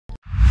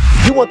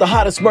You want the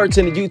hottest merch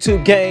in the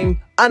YouTube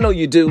game? I know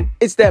you do.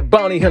 It's that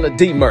Bounty Hunter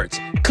D merch.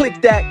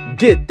 Click that,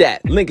 get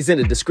that. Link is in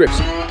the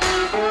description.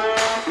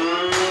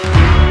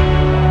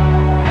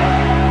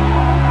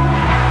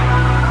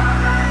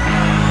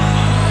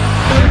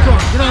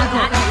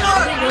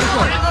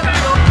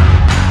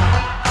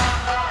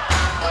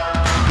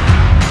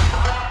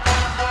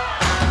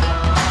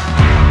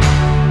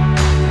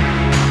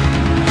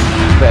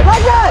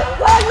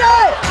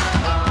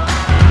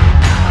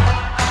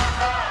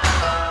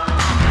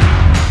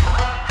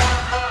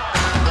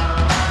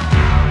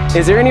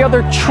 Is there any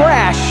other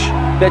trash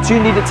that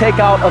you need to take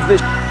out of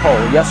this hole?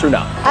 Yes or no?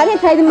 I didn't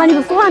pay the money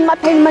before. I'm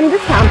not paying the money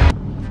this time.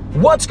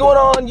 What's going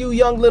on, you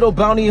young little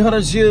bounty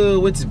hunters?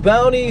 It's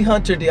Bounty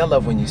Hunter D. I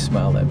love when you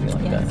smile at me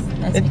like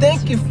that. And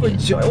thank you for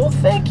joining. Well,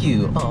 thank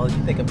you. Oh,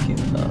 you think I'm cute?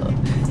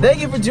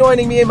 Thank you for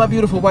joining me and my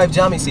beautiful wife,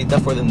 Jamisita,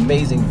 for the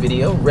amazing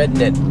video,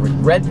 Redneck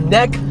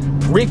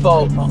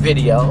Repo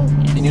video.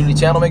 If you're new to the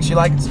channel, make sure you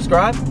like and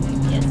subscribe.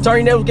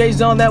 Turn your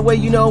notifications on, that way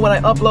you know when I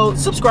upload.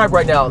 Subscribe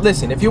right now.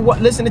 Listen, if you're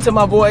listening to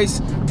my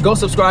voice, go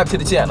subscribe to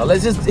the channel.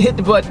 Let's just hit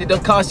the button. It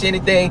don't cost you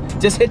anything.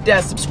 Just hit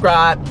that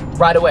subscribe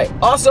right away.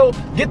 Also,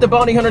 get the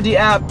Bounty Hunter D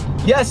app.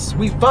 Yes,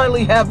 we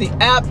finally have the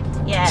app.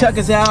 Yes. Check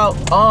us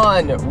out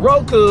on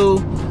Roku,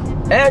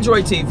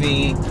 Android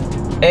TV,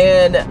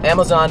 and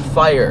Amazon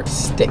Fire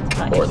Stick,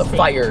 or the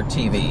Fire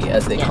TV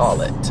as they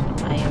call it.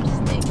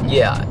 Fire Stick.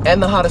 Yeah,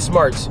 and the hottest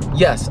merch.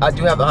 Yes, I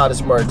do have the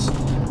hottest merch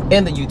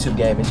in the YouTube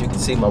game. As you can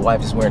see, my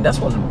wife is wearing. That's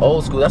one of them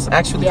old school. That's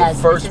actually the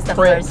first this is the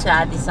print,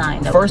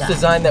 first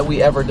design that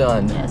we ever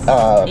done.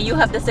 Yes. You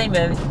have the same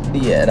move.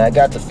 Yeah, and I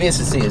got the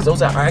fissies.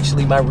 Those are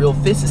actually my real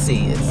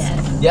fissies.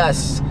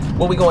 Yes.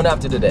 What are we going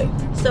after today?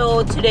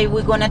 So today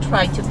we're gonna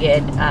try to get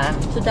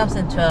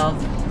 2012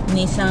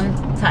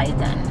 Nissan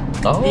Titan.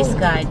 Oh. This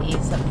guy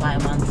is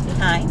 5 months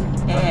behind,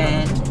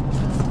 and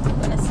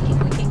we're gonna see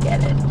if we can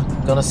get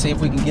it. Gonna see if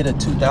we can get a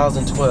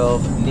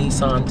 2012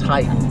 Nissan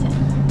Titan.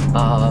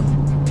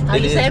 How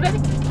you say it, baby?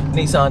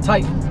 Nissan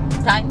Titan.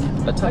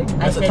 Titan? A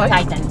Titan? I said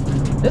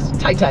Titan. This is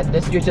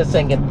Titan. You're just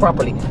saying it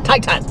properly.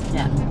 Titan.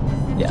 Yeah.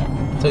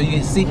 Yeah. So you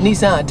can see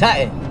Nissan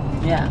Titan.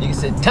 Yeah. You can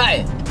say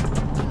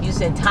Titan. You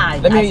said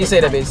Titan. Let me hear you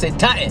say that, baby. Say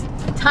Titan.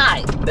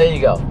 Titan. There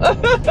you go.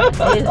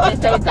 They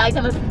say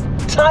Titan.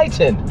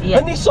 Titan.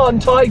 Yes. A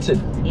Nissan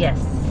Titan. Yes.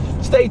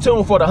 Stay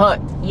tuned for the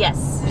hunt.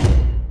 Yes.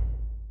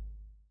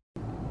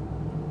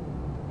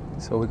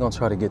 So we're gonna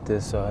try to get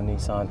this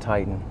Nissan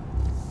Titan.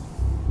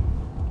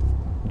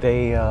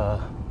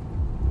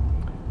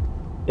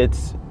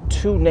 It's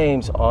two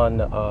names on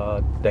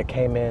that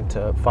came in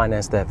to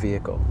finance that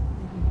vehicle.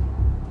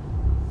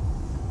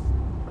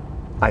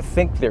 I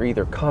think they're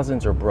either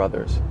cousins or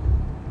brothers,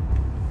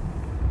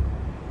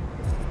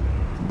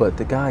 but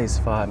the guy is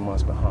 5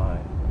 months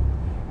behind,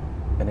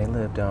 and they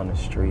live down the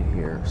street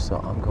here. So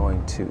I'm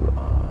going to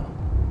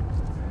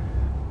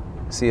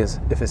see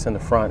if it's in the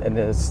front, and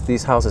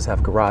these houses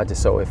have garages.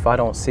 So if I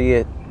don't see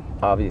it,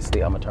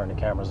 obviously I'm gonna turn the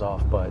cameras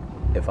off, but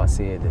if I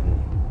see it,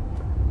 then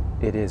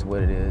it is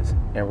what it is.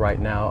 And right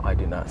now, I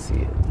do not see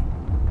it.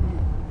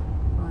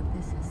 Well,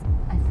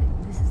 I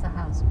think this is the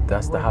house.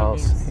 That's the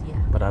house,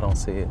 but I don't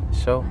see it.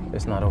 Show,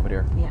 it's not over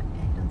there. Yeah,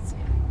 I don't see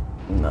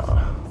it. No.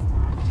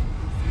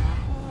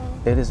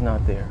 It is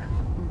not there.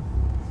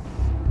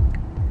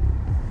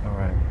 All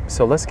right,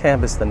 so let's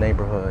canvass the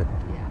neighborhood,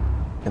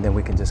 and then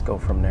we can just go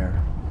from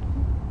there.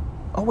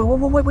 Oh,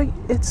 wait.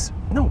 It's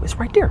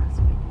right there.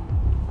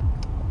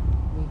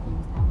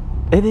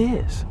 It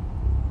is.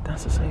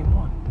 That's the same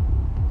one.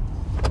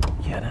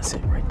 Yeah, that's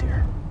it right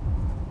there.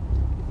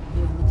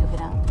 You want me to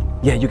get out?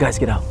 Yeah, you guys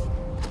get out.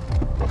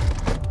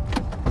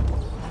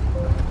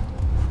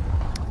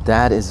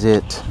 That is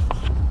it.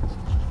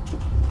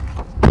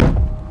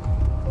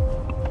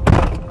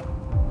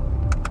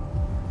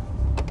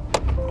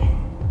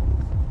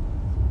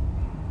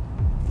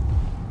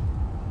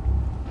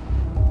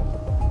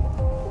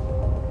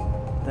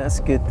 Let's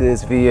get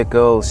this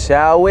vehicle,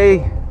 shall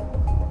we?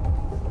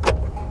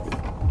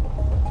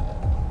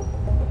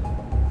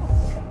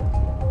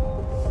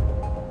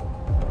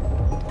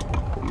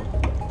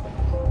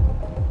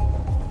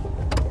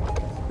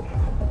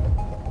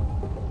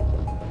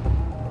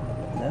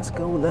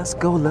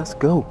 Let's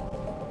go.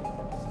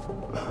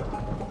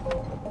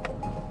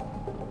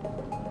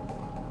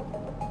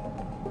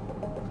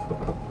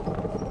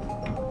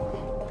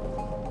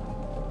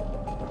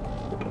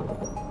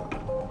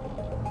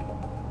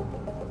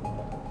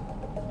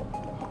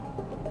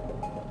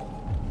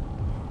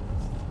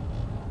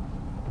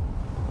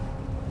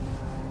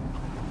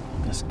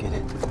 Let's get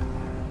it.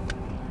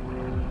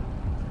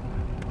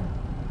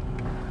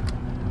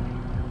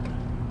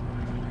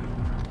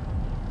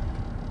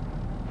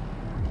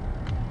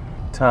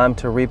 Time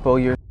to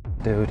repo your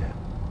dude.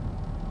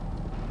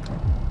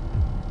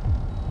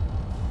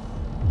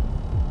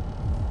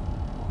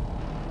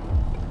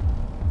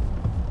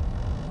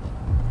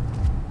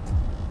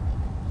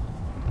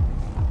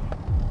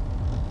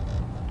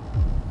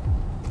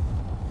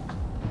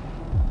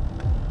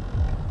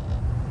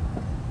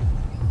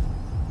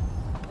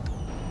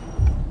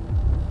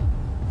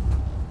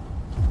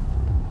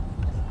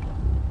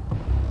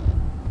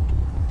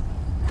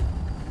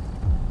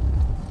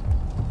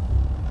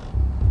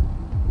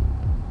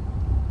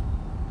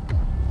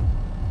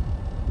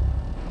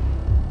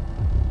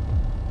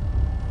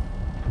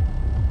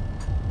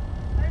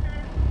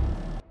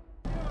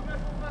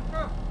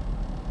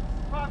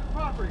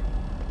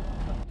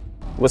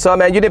 What's up,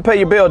 man? You didn't pay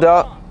your bill,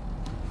 dog.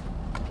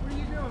 What are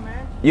you doing,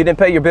 man? You didn't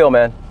pay your bill,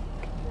 man.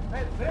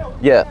 Pay the bill?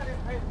 Yeah.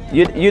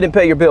 You didn't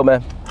pay your bill,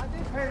 man. I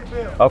did pay the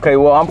bill. Okay,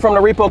 well, I'm from the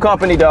repo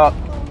company, dog.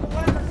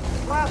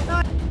 Last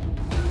night.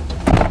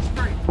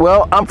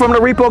 Well, I'm from the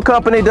repo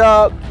company,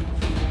 dog.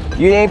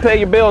 You ain't pay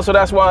your bill, so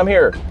that's why I'm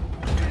here.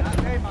 I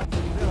paid my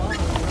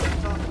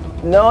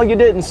bill. No, you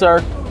didn't,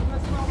 sir.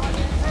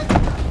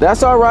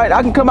 That's all right.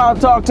 I can come out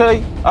and talk to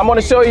you. I'm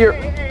gonna show you.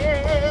 Hey.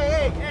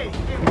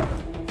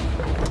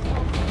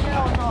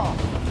 Hell no.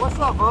 What's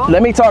up, bro?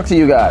 Let me talk to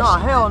you guys. No,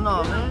 hell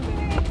no, man.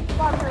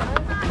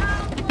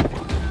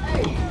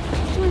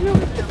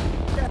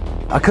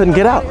 I couldn't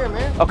get out. Get out of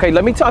here, man. Okay,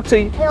 let me talk to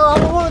you. Hell, I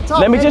don't want to talk.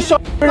 Let me man. just show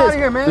you Get out of this.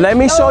 here, man. Let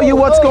me show you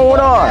what's going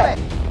on. Let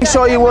me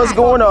show you what's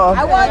going on.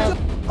 I want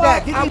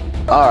you.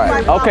 All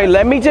right. Okay,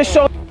 let me just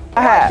show you what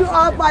I have.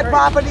 Off my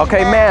property.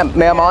 Okay,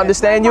 ma'am, I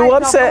understand you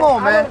upset. Come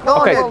on, man.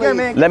 Go Okay, ahead, yeah,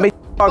 man. let me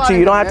talk to you.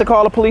 You don't have to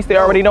call the police. They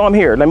already know I'm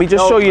here. Let me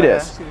just show you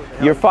this.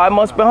 You're 5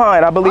 months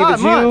behind. I believe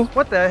it's you.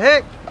 What the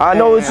heck? I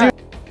know it's you.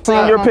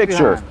 Seeing your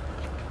picture.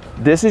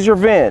 This is your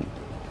VIN.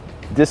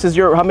 This is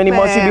your, how many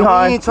months you Man,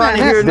 behind? we ain't trying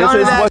to hear This none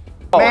of is that. what.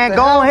 Man,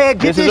 go ahead,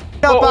 get this is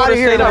up out of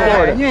here, state of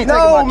Florida. man. You ain't No,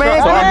 taking my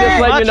man. truck. So I'm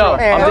just letting you know. I'm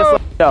just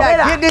letting you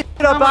know. Get this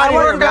up out of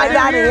here,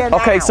 man.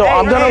 Okay, so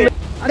I'm gonna.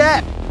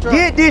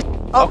 Get this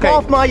up Okay,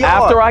 off my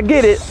yard. after I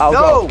get it, I'll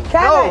No, go.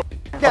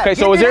 no. Okay,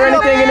 so is there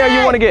anything in there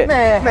you want to get?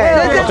 Man,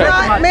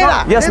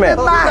 Yes, ma'am.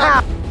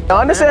 I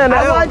understand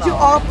I that. want you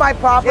off my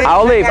property.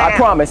 I'll leave. I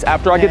promise.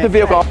 After I get the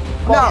vehicle.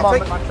 No.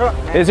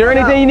 Is there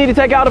anything you need to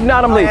take out? If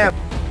not, I'm leaving.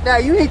 Now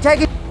you ain't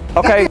taking.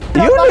 Okay,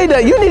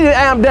 you need to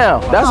amp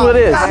down. That's what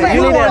it is.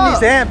 You need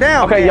to amp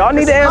down. Okay, y'all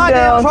need to amp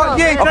down.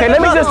 Okay,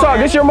 let me just talk.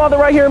 This your mother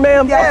right here,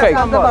 ma'am? Okay,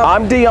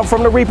 I'm D. I'm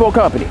from the repo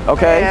company.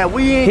 Okay,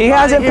 he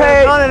hasn't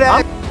paid.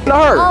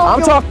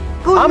 I'm talking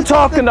to her. I'm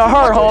talking to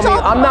her,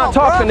 homie. I'm not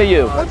talking to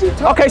you.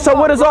 Okay, so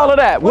what is all of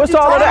that? What's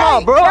all of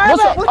that?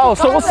 What's up? Oh,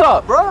 so what's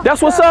up?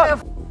 That's what's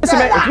up. Listen,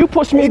 man, if you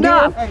push me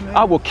down,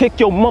 I will kick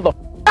your mother.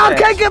 I'll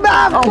kick him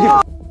out.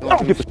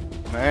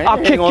 I'll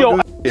kick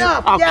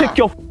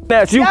your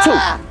ass. You too.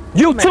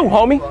 You too,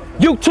 homie.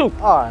 You too.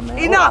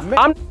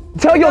 Enough.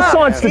 Tell your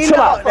sons to chill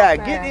out.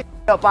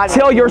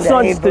 Tell your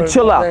sons to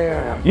chill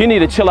out. You need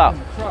to chill out.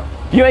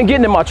 You ain't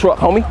getting in my truck,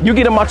 homie. You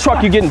get in my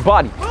truck, you getting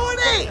body.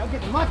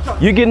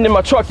 You getting in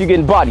my truck, you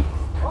getting body.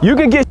 You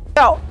can get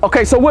out.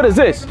 Okay, so what is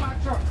this?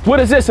 What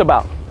is this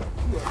about?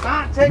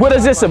 What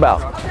is this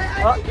about?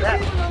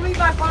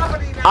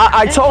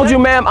 I told you,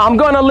 ma'am, I'm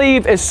gonna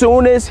leave as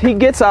soon as he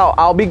gets out.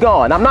 I'll be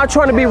gone. I'm not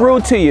trying to be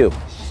rude to you.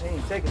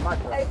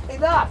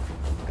 Enough.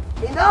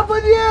 Enough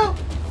with you.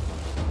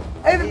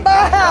 It's my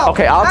house.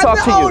 Okay, I'll I'm talk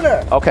the to you.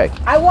 owner. Okay.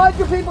 I want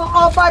you people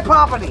off my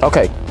property.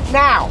 Okay.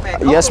 Now.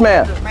 Yes,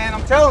 ma'am. Man,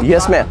 I'm telling you.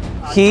 Yes, ma'am.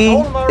 He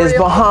is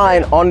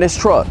behind on this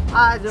truck.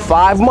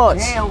 5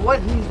 months. Damn,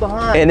 what he's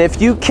behind. And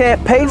if you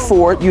can't pay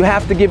for it, you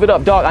have to give it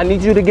up. Dog, I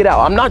need you to get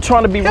out. I'm not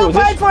trying to be He'll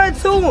rude. pay for it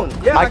soon.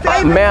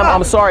 Ma'am,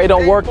 I'm sorry, it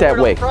don't work that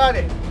way.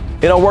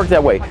 It don't work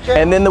that way.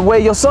 And then the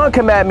way your son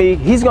come at me,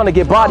 he's gonna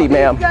get bodied,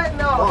 ma'am.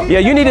 Yeah,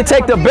 you need to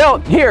take the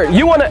belt. Here,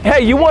 you wanna,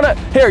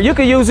 here, you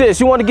can use this.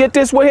 You wanna get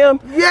this with him?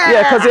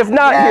 Yeah. Because if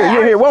not,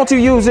 here, why don't you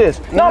use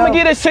this? No, I'm gonna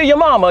get this to your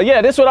mama.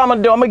 Yeah, this is what I'm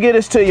gonna do. I'm gonna get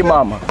this to your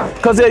mama.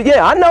 Cause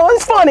yeah, I know,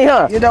 it's funny,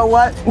 huh? You know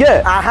what?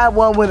 Yeah. I have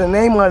one with a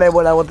name on it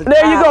when I was the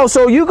There you go.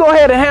 So you go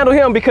ahead and handle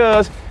him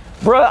because,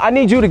 bruh, I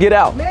need you to get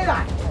out.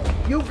 Mira,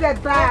 you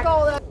get back.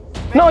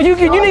 No, you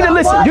need to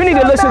listen. You need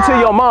to listen to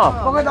your mom.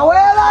 Porque te voy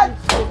a dar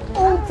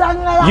un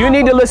sangre. You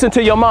need to listen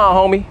to your mom,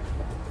 homie.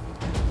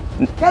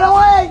 Get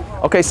away.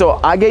 Okay, so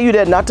I gave you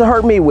that not to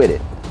hurt me with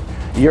it.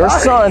 Your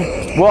son,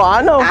 well,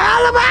 I know.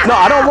 No,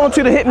 I don't want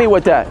you to hit me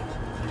with that.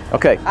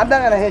 Okay. I'm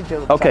not gonna hit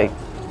you. Okay.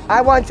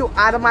 I want you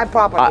out of my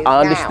property. I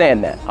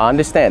understand that. I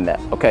understand that.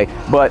 Okay.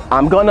 But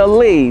I'm gonna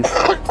leave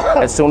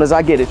as soon as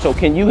I get it. So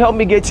can you help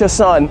me get your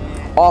son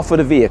off of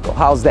the vehicle?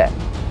 How's that?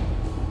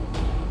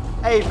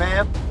 Hey,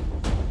 man.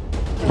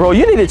 Bro,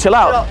 you need to chill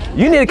out.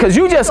 You need to, cause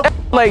you just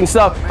escalating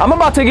stuff. I'm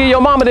about to give your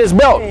mama this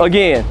belt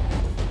again.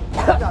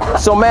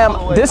 So ma'am,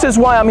 this is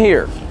why I'm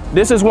here.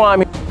 This is why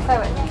I'm here.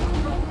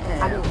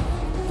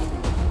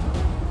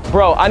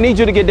 Bro, I need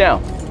you to get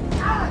down.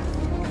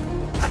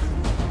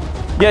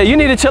 Yeah, you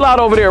need to chill out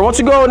over there. Why don't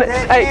you go and,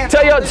 hey,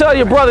 tell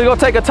your brother to go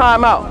take a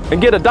time out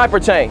and get a diaper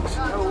change.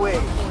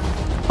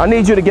 I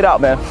need you to get out,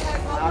 man.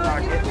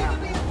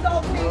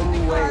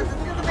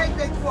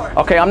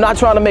 Okay, I'm not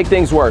trying to make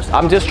things worse.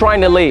 I'm just trying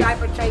to leave.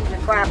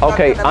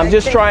 Okay, I'm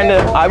just trying to,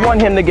 I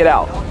want him to get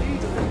out.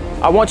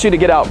 I want you to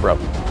get out, bro.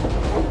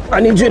 I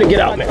need you to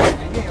get out, man.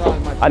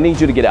 I need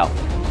you to get out.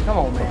 Come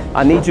on, man.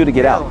 I need you to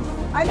get out.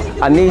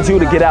 I need you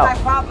to get out.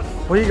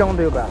 What are you gonna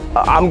do about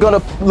it? I'm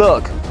gonna,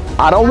 look,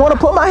 I don't want to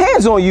put my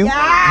hands on you,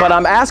 but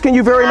I'm asking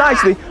you very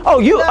nicely.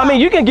 Oh, I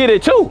mean, you can get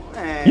it too.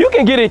 You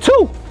can get it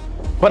too.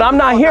 But I'm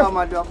not here.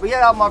 But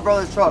get out my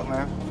brother's truck,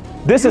 man.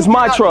 This is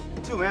my truck.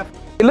 Too, man.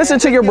 Listen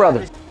to your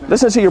brother.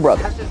 Listen to your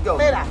brother. Let's just go.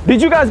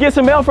 Did you guys get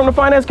some mail from the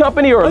finance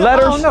company or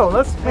letters? No,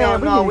 let's, man,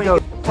 we need to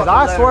go. Cause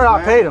I swear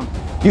I paid him.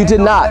 You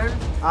did not.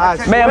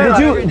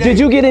 Ma'am, did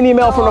you get an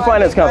email from the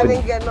finance company?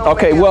 I didn't get no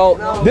Okay, mail. well,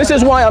 No. this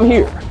is why I'm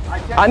here.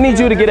 I need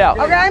you to get out.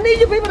 Okay, I need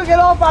you people to get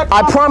off my I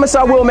property. promise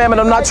I will, ma'am,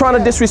 and I'm not trying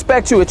to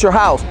disrespect you at your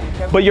house,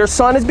 but your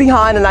son is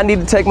behind and I need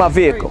to take my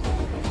vehicle.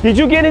 Did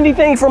you get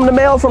anything from the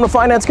mail from the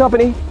finance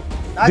company?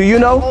 Do you I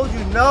know? told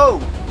you no.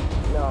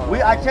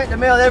 I check the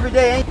mail every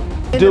day. Ain't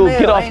in Dude, the mail.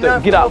 get off Ain't there.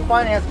 nothing Get from out. no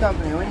finance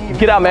company. We ain't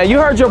Get out, man. You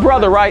heard your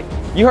brother, right?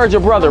 You heard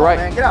your brother, right?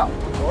 Man, get out.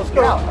 Let's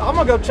go. I'm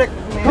gonna go check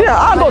the mail. Yeah,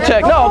 I'll go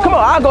check. No, come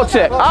on, I'll go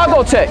check. I'll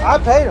go check. I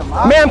paid him.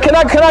 Ma'am, can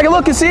I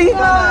look and see?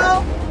 I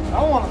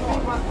want to see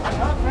my.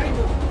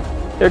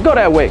 Here, go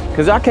that way,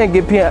 cause I can't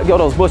go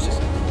those bushes.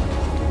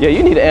 Yeah,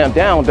 you need to amp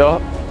down,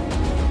 dog.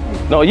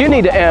 No, you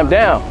need to amp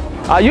down.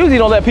 I usually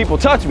don't let people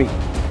touch me.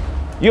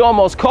 You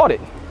almost caught it.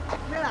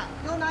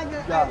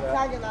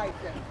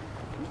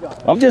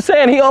 I'm just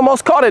saying, he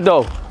almost caught it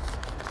though.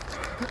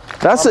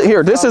 That's it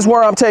here. This is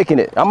where I'm taking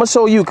it. I'm gonna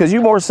show you because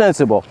you're more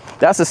sensible.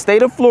 That's the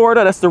state of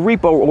Florida. That's the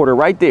repo order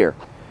right there.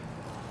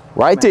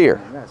 Right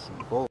there.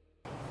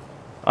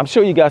 I'm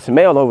sure you got some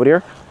mail over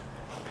there.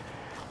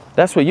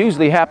 That's what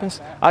usually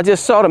happens. I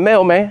just saw the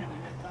mail, man,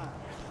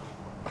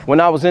 when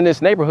I was in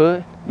this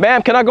neighborhood.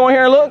 Ma'am, can I go in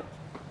here and look?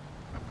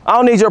 I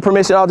don't need your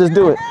permission. I'll just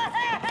do it.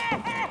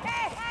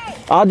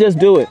 I'll just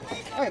do it.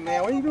 Hey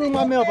man, what are you doing in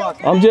my mailbox?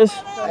 I'm just.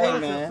 Hey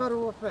man.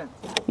 Federal offense.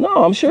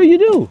 No, I'm sure you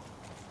do.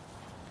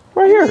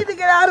 Right You here. need to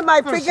get out of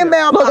my freaking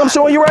mailbox. Look, I'm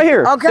showing you right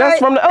here. Okay. That's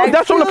from the. Oh,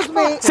 that's from Excuse the.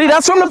 me. See,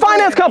 that's from the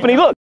finance company.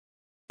 Look.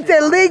 It's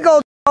illegal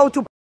to go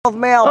to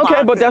people's mailboxes.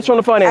 Okay, but that's from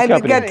the finance and to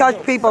company. get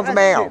touch people's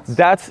mail.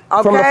 That's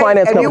Okay? from the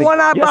finance if company. you want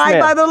to Yes, abide ma'am.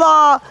 by the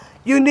law,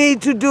 you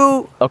need to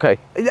do. Okay.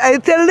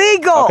 It's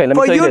illegal Okay, let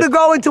me for tell you you to this.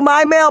 go into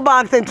my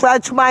mailbox and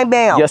touch my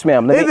mail. Yes,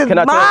 ma'am. This is Can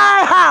I tell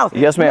my house.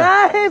 Yes, ma'am.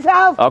 Not his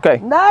house. Okay.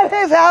 Not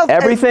his house.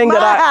 Everything it's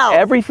that my house.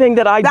 everything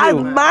that I That's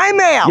do. my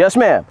mail. Yes,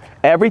 ma'am.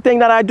 Everything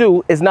that I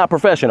do is not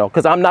professional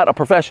because I'm not a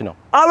professional.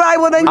 All right,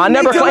 well then you I need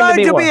never to claimed to learn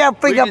be to one. be a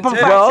freaking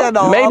professional.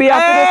 Well, maybe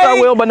after this I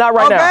will, but not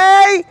right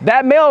Okay? now.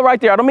 That mail right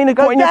there, I don't mean to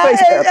point in your face.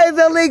 That is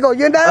illegal.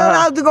 You're not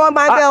allowed to go in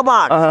my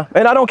mailbox.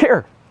 And I don't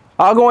care.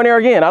 I'll go in there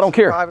again. I don't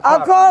care.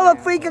 I'll call a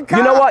freaking cop.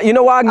 You know what? You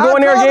know why I can go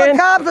in there I'll call again?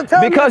 the cops and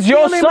tell them Because you're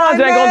your stealing sons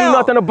my ain't gonna do mail.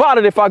 nothing about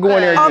it if I go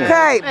in there again.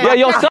 Okay. Yeah,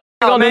 your sons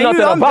ain't gonna do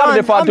nothing about it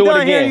if I do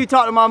it again. You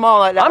talk to my mom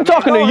like that. I'm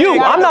talking to you.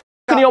 I'm not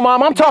talking to your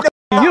mom. I'm talking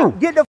to you.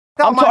 Get the f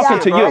I'm talking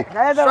to you.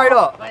 Straight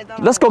up.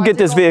 Let's go get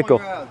this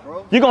vehicle.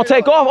 You're gonna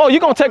take off? Oh, you're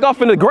gonna take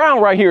off in the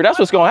ground right here. That's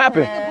what's gonna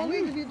happen.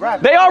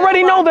 They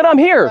already know that I'm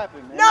here.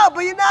 No,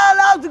 but you're not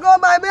allowed to go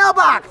in my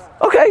mailbox.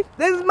 Okay.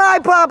 This is my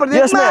property. This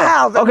Yes, is my ma'am.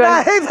 house. It's Okay.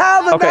 not his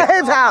house. It's Okay. not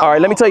his house. All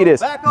right, let me tell you this.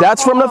 Back up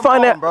That's on from the my phone,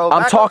 finance. bro.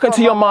 I'm Back talking up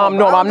to on your my mom. phone,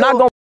 No, bro. I'm not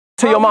going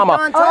to your mama.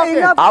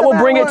 enough I will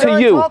about bring it what to you're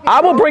you. talking, I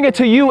will bro. bring it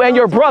to you and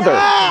your brother.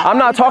 I'm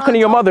not talking to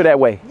your mother that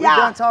way. We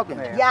done talking.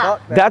 Yeah.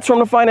 That's from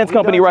the finance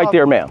company right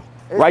there, ma'am.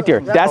 Right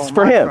there. That's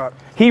for him.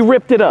 He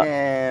ripped it up.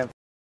 Man,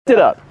 Ripped it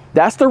up.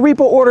 That's the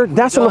repo order.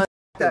 That's from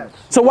the.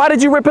 So why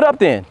did you rip it up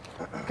then?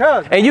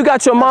 And you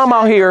got your mom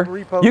out here.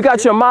 You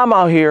got your mom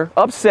out here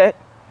upset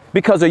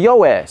because of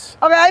your ass.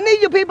 Okay, I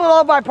need you people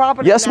off my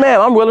property. Yes, now.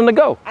 ma'am. I'm willing to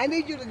go. I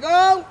need you to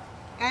go.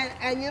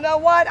 And you know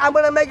what? I'm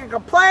gonna make a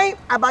complaint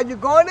about you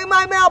going in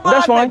my mailbox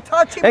That's fine. and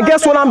touching And my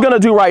guess what mail. I'm gonna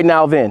do right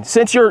now then?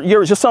 Since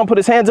your son put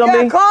his hands on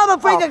Yeah, me, call the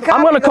freaking cops.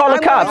 I'm gonna call the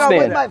because I'm cops gonna go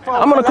then. with my phone.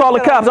 I'm gonna call the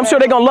cops. I'm sure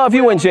they're gonna love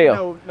you in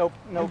jail. no,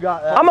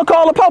 got that. I'm gonna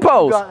call the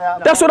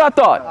popos. That's what I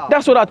thought.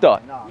 That's what I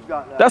thought. You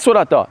got that. That's what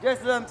I thought.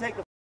 Just let him take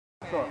the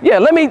Yeah,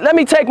 let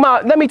me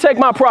take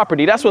my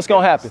property. That's what's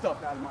gonna happen.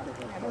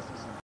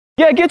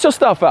 Yeah, get your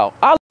stuff out.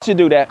 I'll let you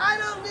do that. I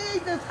don't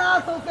need this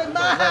house in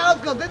my house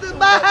because this is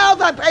my house.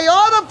 I pay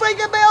all the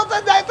freaking bills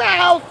in this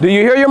house. Do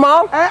you hear your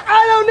mom? And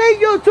I don't need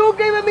you two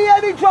giving me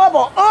any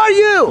trouble. Or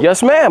you.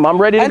 Yes, ma'am.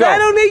 I'm ready to And go. I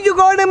don't need you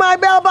going in my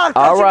mailbox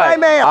All touching right.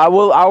 my mail. I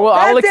will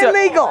That's accept.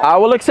 illegal. I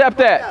will accept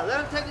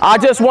that. I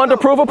just wanted to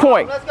prove a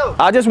point.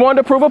 I just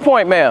wanted to prove a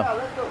point, ma'am.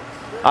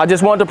 I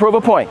just wanted to prove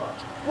a point.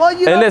 Well, you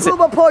And don't listen.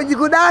 prove a point. You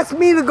could ask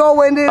me to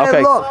go in there Okay,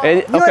 and look.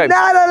 and- You're okay.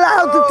 not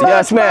allowed to touch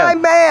Yes, my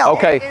ma'am. mail.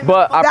 Okay,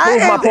 but I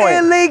proved my That is point.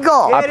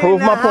 illegal. I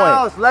proved my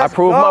point. I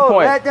proved my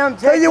point. Let them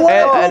So take you the want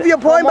to truck. prove your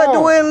point by Come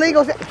on. doing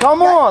illegal shit?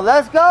 Come on,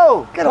 let's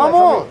go. Get Come away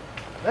from on. me.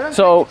 Let him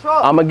So take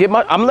the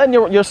truck. I'm letting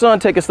your son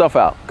take his stuff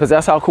out because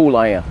that's how cool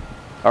I am.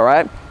 All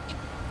right,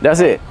 that's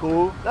it.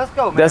 Cool. Let's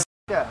go, man. That's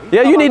yeah,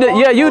 yeah. You need to.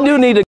 Yeah, you do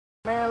need to.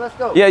 Man, let's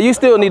go. Yeah, you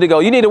still need to go.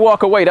 You need to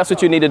walk away. That's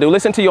what you need to do.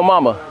 Listen to your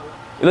mama.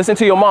 Listen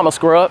to your mama,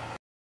 scrub.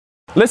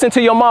 Listen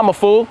to your mama,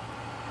 fool.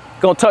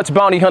 Gonna touch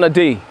Bounty Hunter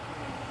D.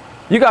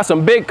 You got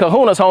some big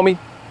kahunas, homie.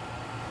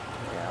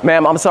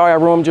 Ma'am, I'm sorry I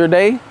ruined your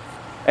day.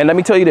 And let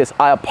me tell you this,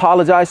 I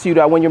apologize to you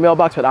that I went in your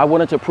mailbox, but I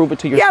wanted to prove it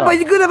to your son. Yeah, but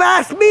you could have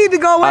asked me to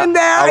go in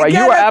there all right, and you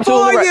get are it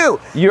absolutely for right.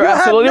 you. You're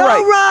absolutely You have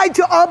right. no right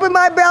to open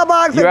my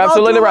mailbox You're and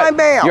absolutely go through right. my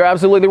mail. You're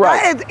absolutely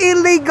right. That is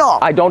illegal.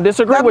 I don't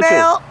disagree the with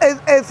mail you.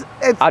 is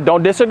I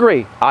don't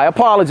disagree. I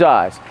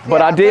apologize,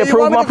 but I So did you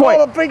prove want me my to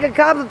call point. the freaking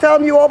cops and tell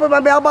them you opened my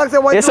mailbox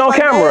and went It's through on my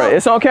camera. mail?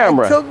 It's on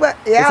camera.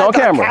 Yeah, It's on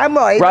camera.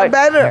 Even right?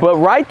 better. But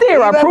right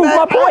there, I Even proved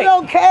my better. I point.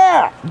 don't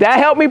care. That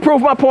helped me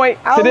prove my point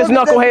I'll to this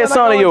look at knucklehead when I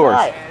son go of yours.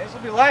 inside.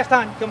 be the last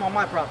time you come on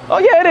my property. Oh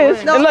yeah, it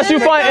is. No, unless you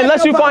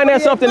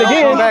finance something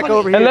again. Back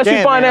over here Unless you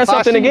again, finance man. If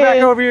I something see you again.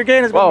 Back over here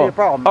again, it's gonna be a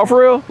problem. Oh,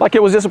 for real? Like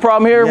it was just a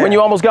problem here when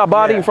you almost got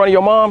bodied in front of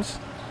your mom's?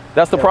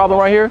 That's the problem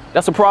right here?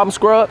 That's the problem,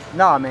 Scrub?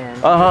 Nah, man.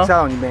 I'm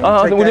telling you, man.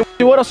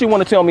 What else you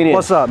want to tell me then?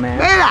 What's up, man?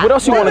 What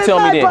else you want to tell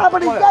me then?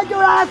 Property, get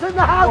your ass in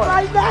the house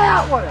right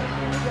now.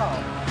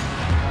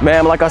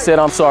 Ma'am, like I said,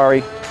 I'm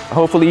sorry.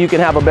 Hopefully you can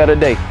have a better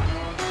day.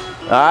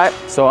 All right?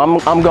 So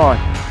I'm gone,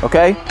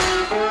 okay?